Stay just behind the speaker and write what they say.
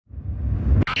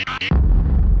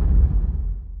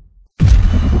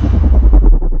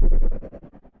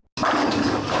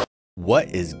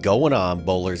What is going on,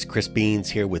 bowlers? Chris Beans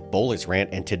here with Bowler's Rant,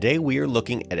 and today we are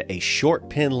looking at a short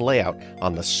pin layout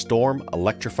on the Storm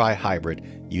Electrify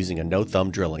Hybrid using a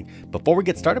no-thumb drilling. Before we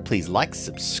get started, please like,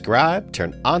 subscribe,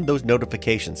 turn on those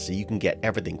notifications so you can get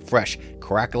everything fresh,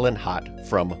 crackling hot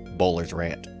from Bowler's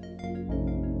Rant.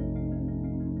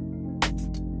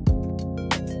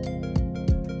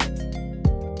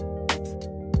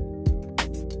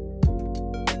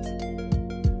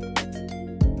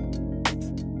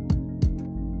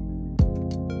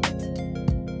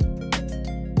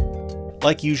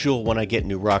 Like usual, when I get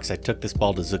new rocks, I took this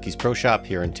ball to Zookie's Pro Shop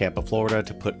here in Tampa, Florida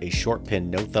to put a short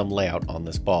pin no-thumb layout on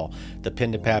this ball. The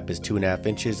pin to pap is 2.5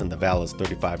 inches and the val is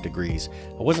 35 degrees.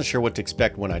 I wasn't sure what to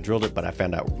expect when I drilled it, but I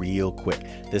found out real quick.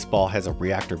 This ball has a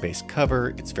reactor-based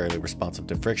cover, it's fairly responsive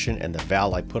to friction, and the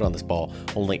val I put on this ball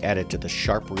only added to the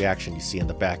sharp reaction you see on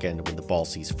the back end when the ball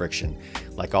sees friction.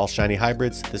 Like all shiny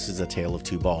hybrids, this is a tale of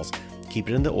two balls. Keep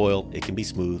it in the oil, it can be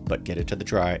smooth, but get it to the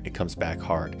dry, it comes back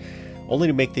hard. Only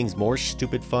to make things more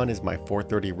stupid fun is my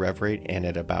 430 rev rate, and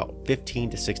at about 15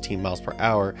 to 16 miles per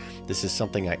hour, this is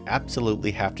something I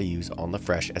absolutely have to use on the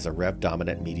fresh as a rev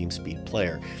dominant medium speed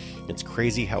player. It's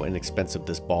crazy how inexpensive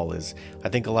this ball is. I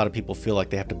think a lot of people feel like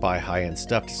they have to buy high-end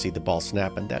stuff to see the ball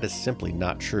snap, and that is simply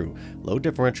not true. Low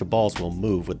differential balls will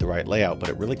move with the right layout, but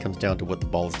it really comes down to what the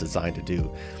ball is designed to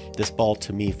do. This ball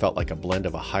to me felt like a blend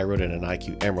of a high road and an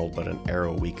IQ Emerald, but an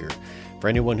arrow weaker. For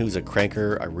anyone who's a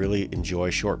cranker, I really enjoy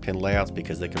short pin layouts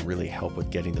because they can really help with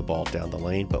getting the ball down the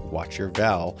lane, but watch your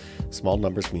val. Small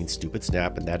numbers mean stupid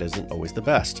snap, and that isn't always the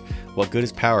best. What good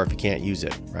is power if you can't use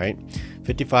it, right?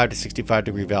 55 to 65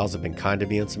 degree valves have been kind to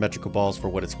me on symmetrical balls for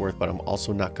what it's worth, but I'm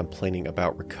also not complaining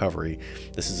about recovery.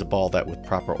 This is a ball that with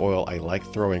proper oil I like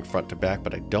throwing front to back,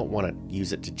 but I don't want to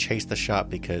use it to chase the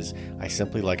shot because I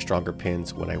simply like stronger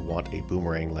pins when I want a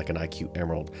boomerang like an IQ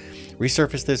Emerald.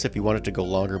 Resurface this if you want it to go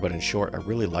longer, but in short, I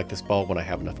really like this ball when I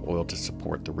have enough oil to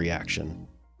support the reaction.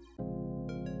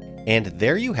 And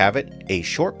there you have it, a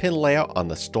short pin layout on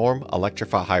the Storm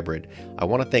Electrify Hybrid. I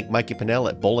want to thank Mikey Pinnell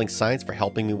at Bowling Science for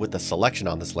helping me with the selection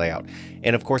on this layout.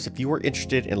 And of course, if you are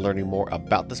interested in learning more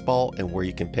about this ball and where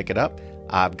you can pick it up,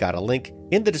 I've got a link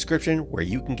in the description where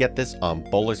you can get this on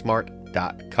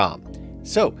bowlersmart.com.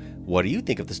 So, what do you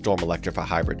think of the Storm Electrify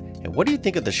Hybrid? And what do you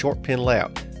think of the short pin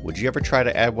layout? Would you ever try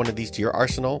to add one of these to your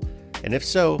arsenal? And if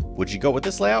so, would you go with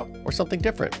this layout or something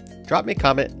different? Drop me a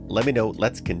comment, let me know,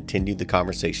 let's continue the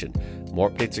conversation. More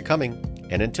updates are coming,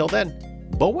 and until then,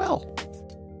 bow well.